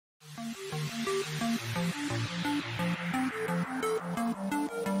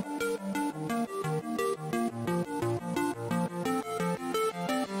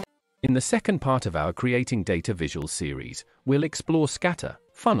In the second part of our Creating Data Visuals series, we'll explore scatter,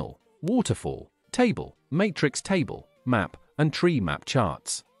 funnel, waterfall, table, matrix table, map, and TreeMap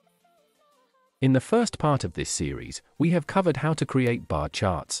charts. In the first part of this series, we have covered how to create bar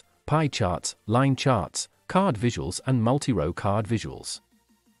charts, pie charts, line charts, card visuals, and multi-row card visuals.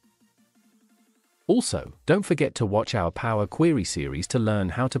 Also, don't forget to watch our Power Query series to learn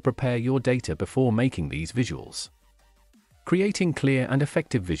how to prepare your data before making these visuals. Creating clear and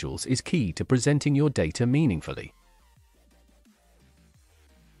effective visuals is key to presenting your data meaningfully.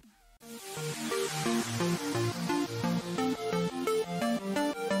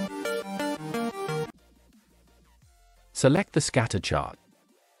 Select the scatter chart.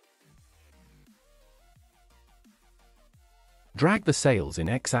 Drag the sales in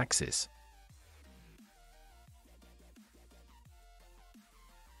X-axis.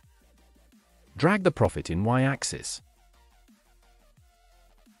 Drag the profit in Y-axis.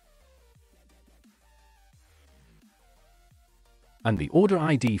 And the order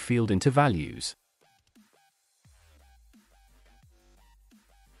ID field into values.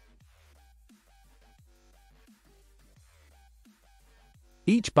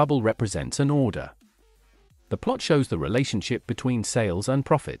 Each bubble represents an order. The plot shows the relationship between sales and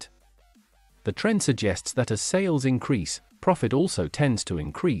profit. The trend suggests that as sales increase, profit also tends to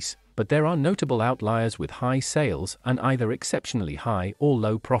increase, but there are notable outliers with high sales and either exceptionally high or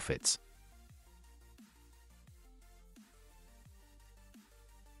low profits.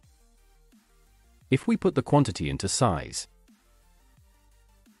 If we put the quantity into size,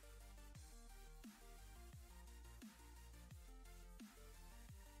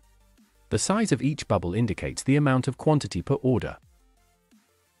 the size of each bubble indicates the amount of quantity per order.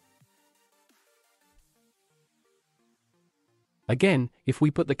 Again, if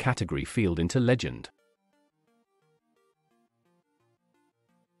we put the category field into legend,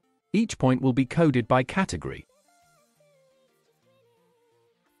 each point will be coded by category.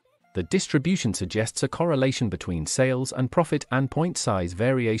 The distribution suggests a correlation between sales and profit, and point size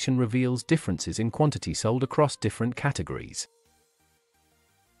variation reveals differences in quantity sold across different categories.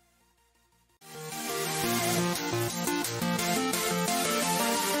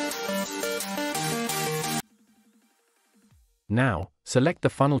 Now, select the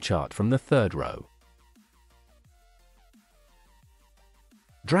funnel chart from the third row.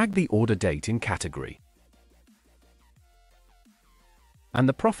 Drag the order date in category and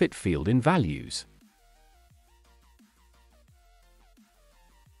the profit field in values.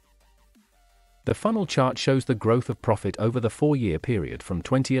 The funnel chart shows the growth of profit over the 4-year period from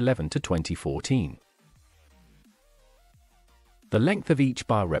 2011 to 2014. The length of each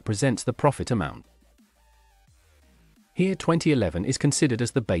bar represents the profit amount. Here 2011 is considered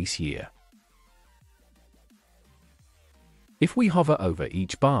as the base year. If we hover over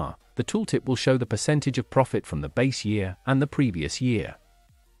each bar, the tooltip will show the percentage of profit from the base year and the previous year.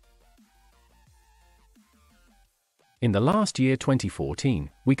 In the last year 2014,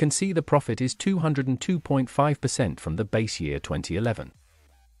 we can see the profit is 202.5% from the base year 2011.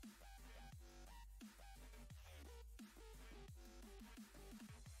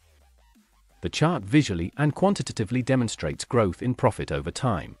 The chart visually and quantitatively demonstrates growth in profit over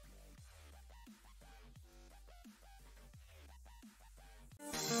time.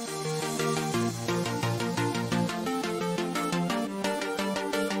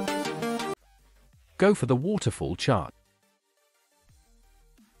 Go for the waterfall chart.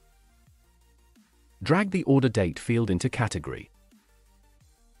 Drag the order date field into category,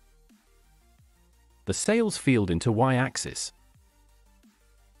 the sales field into Y-axis,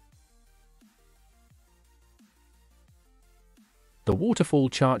 the waterfall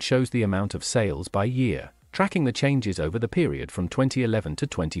chart shows the amount of sales by year, tracking the changes over the period from 2011 to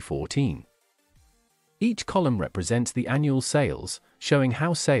 2014. Each column represents the annual sales, showing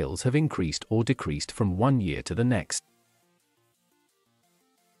how sales have increased or decreased from one year to the next.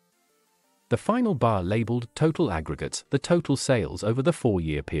 The final bar labeled Total Aggregates the total sales over the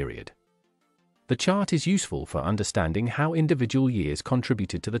 4-year period. The chart is useful for understanding how individual years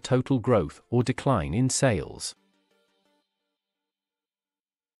contributed to the total growth or decline in sales.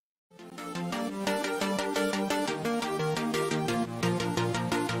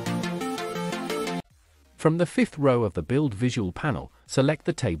 From the 5th row of the Build Visual panel, select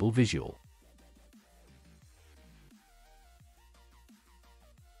the Table Visual.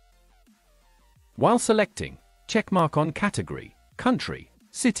 While selecting, checkmark on Category, Country,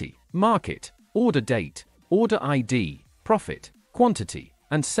 City, Market, Order Date, Order ID, Profit, Quantity,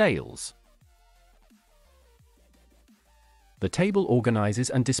 and Sales. The table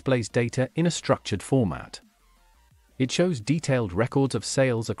organizes and displays data in a structured format. It shows detailed records of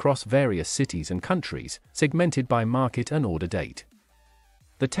sales across various cities and countries, segmented by market and order date.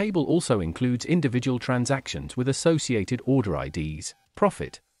 The table also includes individual transactions with associated order IDs,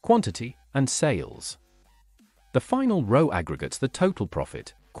 profit, quantity, and sales. The final row aggregates the total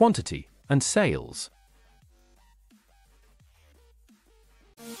profit, quantity, and sales.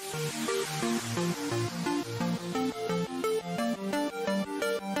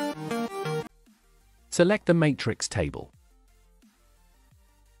 Select the matrix table.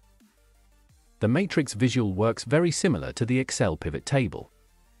 The matrix visual works very similar to the Excel pivot table.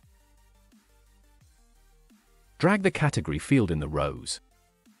 Drag the category field in the rows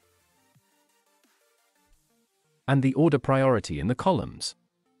and the order priority in the columns.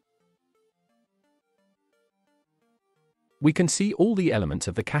 We can see all the elements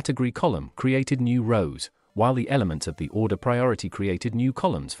of the category column created new rows, while the elements of the order priority created new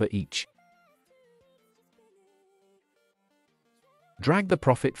columns for each. Drag the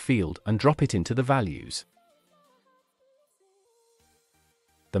profit field and drop it into the values.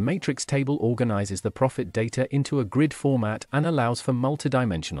 The matrix table organizes the profit data into a grid format and allows for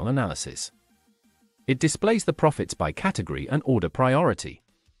multidimensional analysis. It displays the profits by category and order priority.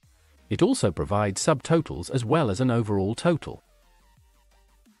 It also provides subtotals as well as an overall total.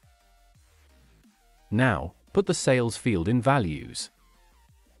 Now, put the sales field in values.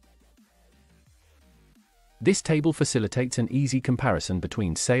 This table facilitates an easy comparison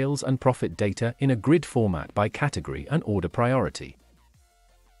between sales and profit data in a grid format by category and order priority.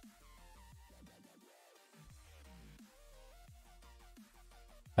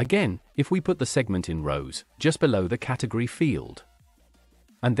 Again, if we put the segment in rows, just below the category field,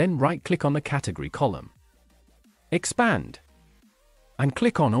 and then right-click on the category column, expand, and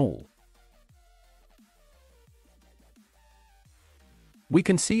click on all, we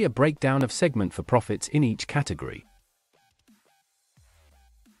can see a breakdown of segment for profits in each category.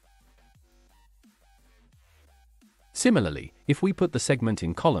 Similarly, if we put the segment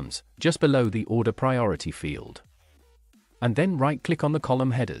in columns, just below the order priority field, and then right-click on the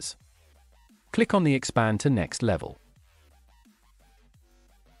column headers, click on the Expand to Next Level,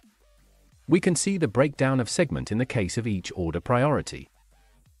 we can see the breakdown of segment in the case of each order priority.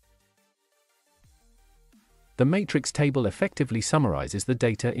 The matrix table effectively summarizes the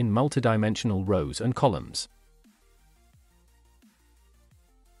data in multidimensional rows and columns.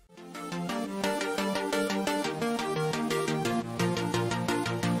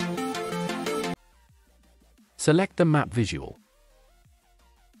 Select the map visual.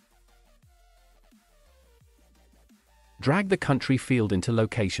 Drag the country field into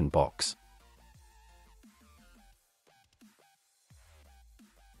location box.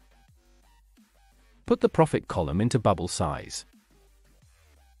 Put the profit column into bubble size.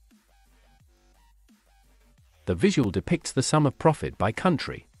 The visual depicts the sum of profit by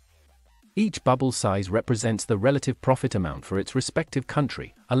country. Each bubble size represents the relative profit amount for its respective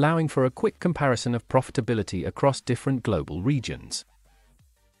country, allowing for a quick comparison of profitability across different global regions.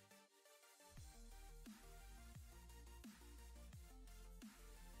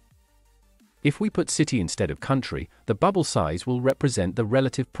 If we put city instead of country, the bubble size will represent the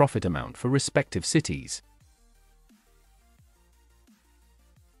relative profit amount for respective cities.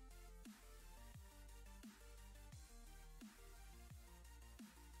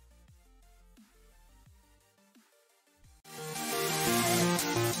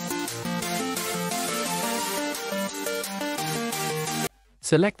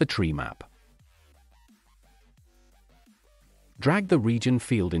 Select the TreeMap. Drag the region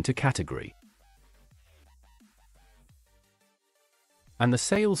field into category and the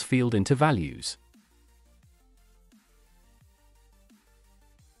sales field into values.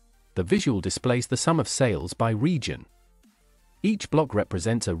 The visual displays the sum of sales by region. Each block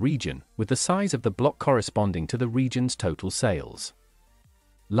represents a region, with the size of the block corresponding to the region's total sales.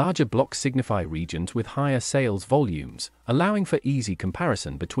 Larger blocks signify regions with higher sales volumes, allowing for easy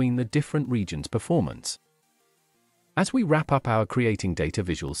comparison between the different regions' performance. As we wrap up our Creating Data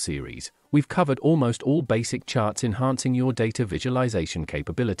Visual series, we've covered almost all basic charts enhancing your data visualization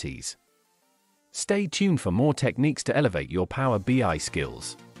capabilities. Stay tuned for more techniques to elevate your Power BI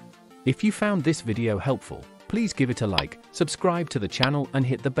skills. If you found this video helpful, please give it a like, subscribe to the channel and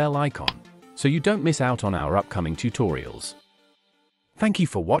hit the bell icon, so you don't miss out on our upcoming tutorials. Thank you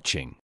for watching.